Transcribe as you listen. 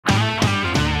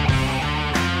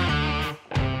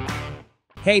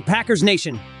Hey, Packers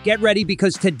Nation, get ready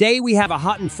because today we have a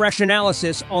hot and fresh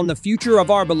analysis on the future of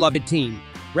our beloved team.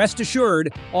 Rest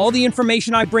assured, all the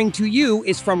information I bring to you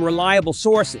is from reliable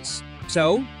sources.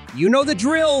 So, you know the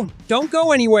drill. Don't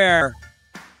go anywhere.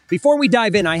 Before we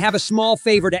dive in, I have a small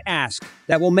favor to ask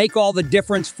that will make all the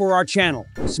difference for our channel.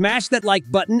 Smash that like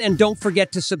button and don't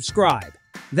forget to subscribe.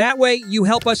 That way, you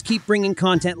help us keep bringing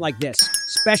content like this,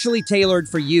 specially tailored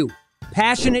for you,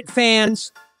 passionate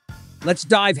fans. Let's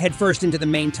dive headfirst into the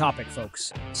main topic,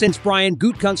 folks. Since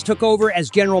Gutekunst took over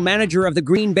as general manager of the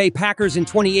Green Bay Packers in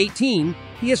 2018,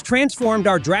 he has transformed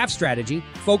our draft strategy,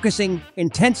 focusing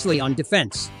intensely on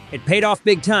defense. It paid off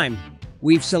big time.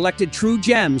 We've selected true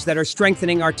gems that are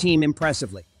strengthening our team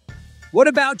impressively. What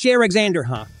about Jay Alexander,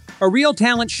 huh? A real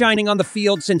talent shining on the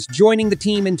field since joining the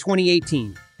team in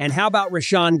 2018. And how about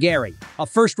Rashawn Gary, a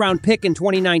first-round pick in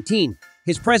 2019?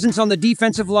 His presence on the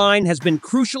defensive line has been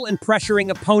crucial in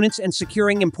pressuring opponents and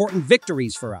securing important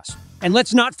victories for us. And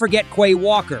let's not forget Quay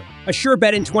Walker, a sure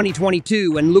bet in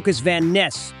 2022, and Lucas Van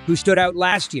Ness, who stood out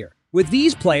last year. With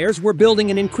these players, we're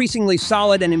building an increasingly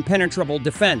solid and impenetrable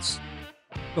defense.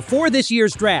 Before this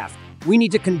year's draft, we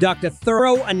need to conduct a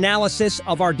thorough analysis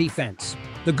of our defense.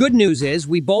 The good news is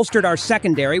we bolstered our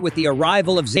secondary with the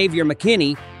arrival of Xavier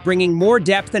McKinney, bringing more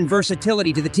depth and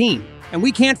versatility to the team. And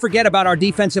we can't forget about our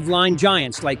defensive line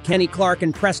giants like Kenny Clark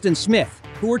and Preston Smith,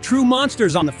 who are true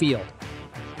monsters on the field.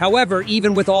 However,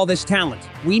 even with all this talent,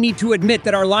 we need to admit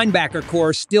that our linebacker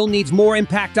core still needs more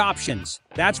impact options.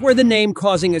 That's where the name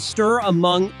causing a stir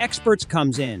among experts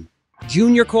comes in.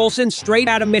 Junior Colson, straight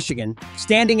out of Michigan,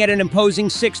 standing at an imposing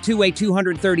 6'2", weighs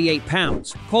 238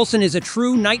 pounds. Colson is a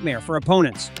true nightmare for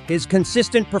opponents. His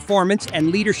consistent performance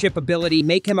and leadership ability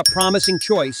make him a promising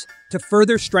choice to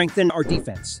further strengthen our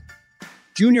defense.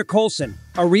 Junior Colson,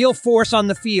 a real force on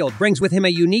the field, brings with him a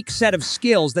unique set of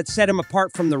skills that set him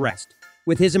apart from the rest.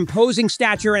 With his imposing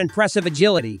stature and impressive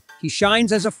agility, he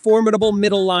shines as a formidable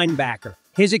middle linebacker.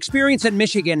 His experience at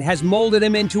Michigan has molded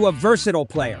him into a versatile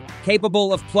player,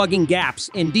 capable of plugging gaps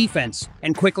in defense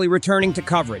and quickly returning to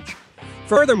coverage.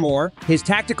 Furthermore, his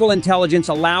tactical intelligence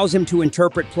allows him to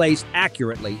interpret plays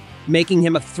accurately, making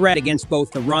him a threat against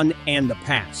both the run and the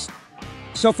pass.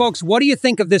 So folks, what do you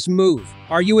think of this move?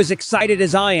 Are you as excited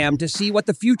as I am to see what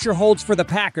the future holds for the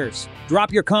Packers?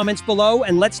 Drop your comments below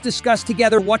and let's discuss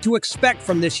together what to expect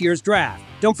from this year's draft.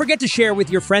 Don't forget to share with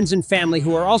your friends and family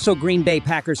who are also Green Bay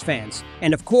Packers fans.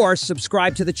 And of course,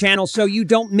 subscribe to the channel so you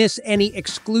don't miss any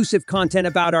exclusive content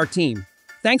about our team.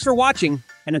 Thanks for watching,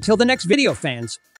 and until the next video, fans,